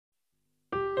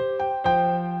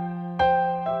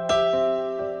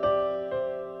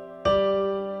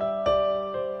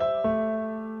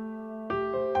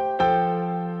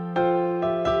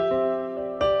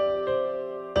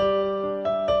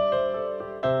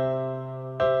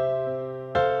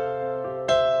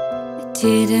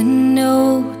Didn't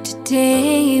know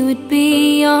today would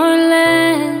be our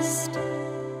last,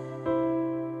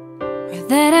 or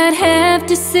that I'd have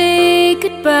to say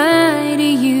goodbye to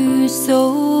you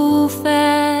so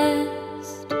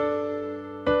fast.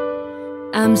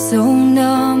 I'm so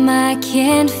numb I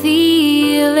can't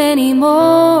feel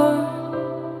anymore.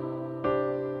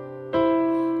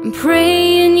 I'm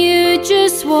praying you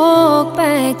just walk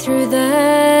back through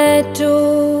that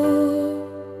door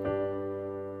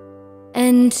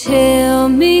and tell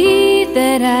me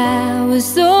that I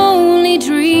was only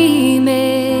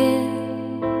dreaming.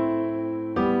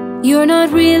 You're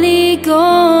not really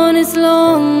gone as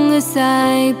long as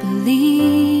I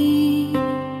believe.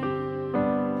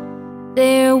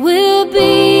 There will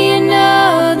be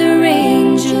another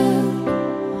angel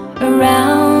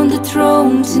around the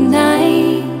throne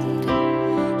tonight.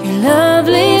 Your love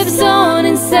lives on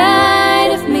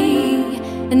inside of me,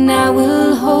 and I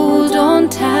will hold on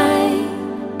tight.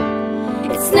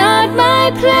 It's not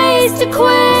my place to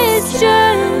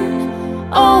question,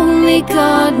 only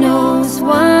God knows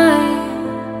why.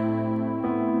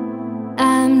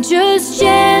 I'm just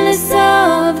jealous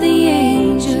of the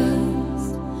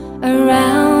angels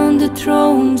around the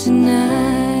throne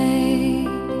tonight.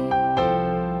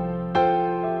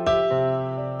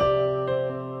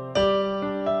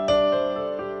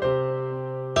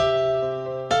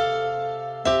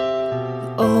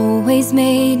 Always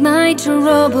made my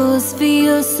troubles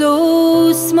feel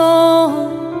so small,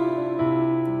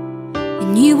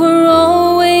 and you were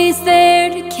always there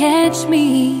to catch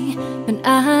me when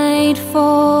I'd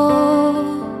fall.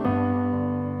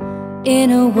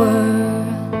 In a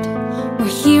world where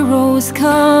heroes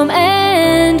come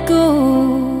and go,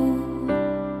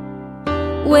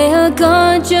 well,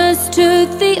 God just took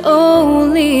the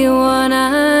only one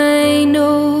I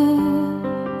know.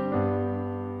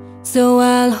 So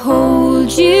I'll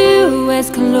hold you as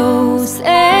close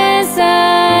as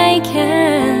I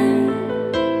can,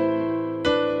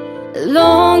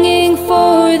 longing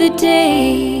for the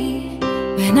day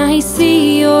when I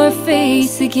see your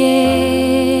face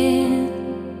again.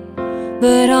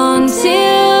 But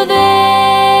until then,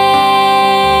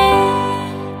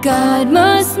 God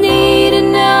must need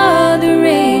another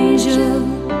angel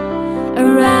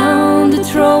around the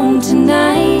throne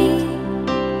tonight.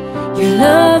 Your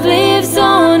love lives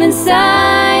on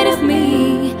inside of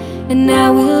me, and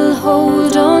I will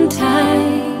hold on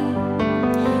tight.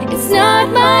 It's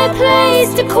not my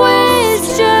place to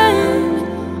question,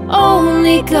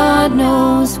 only God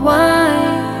knows why.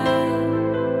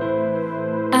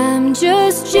 I'm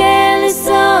just jealous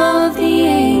of the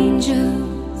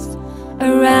angels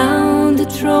around the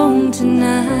throne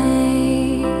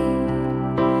tonight,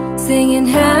 singing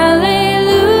hallelujah.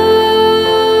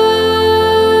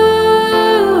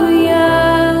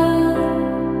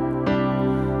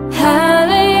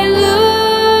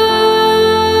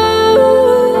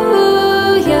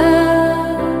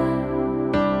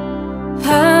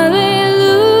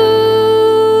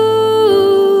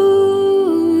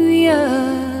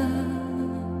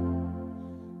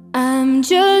 I'm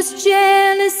just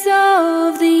jealous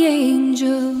of the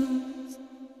angels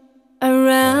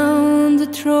around the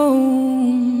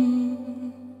throne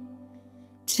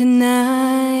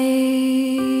tonight.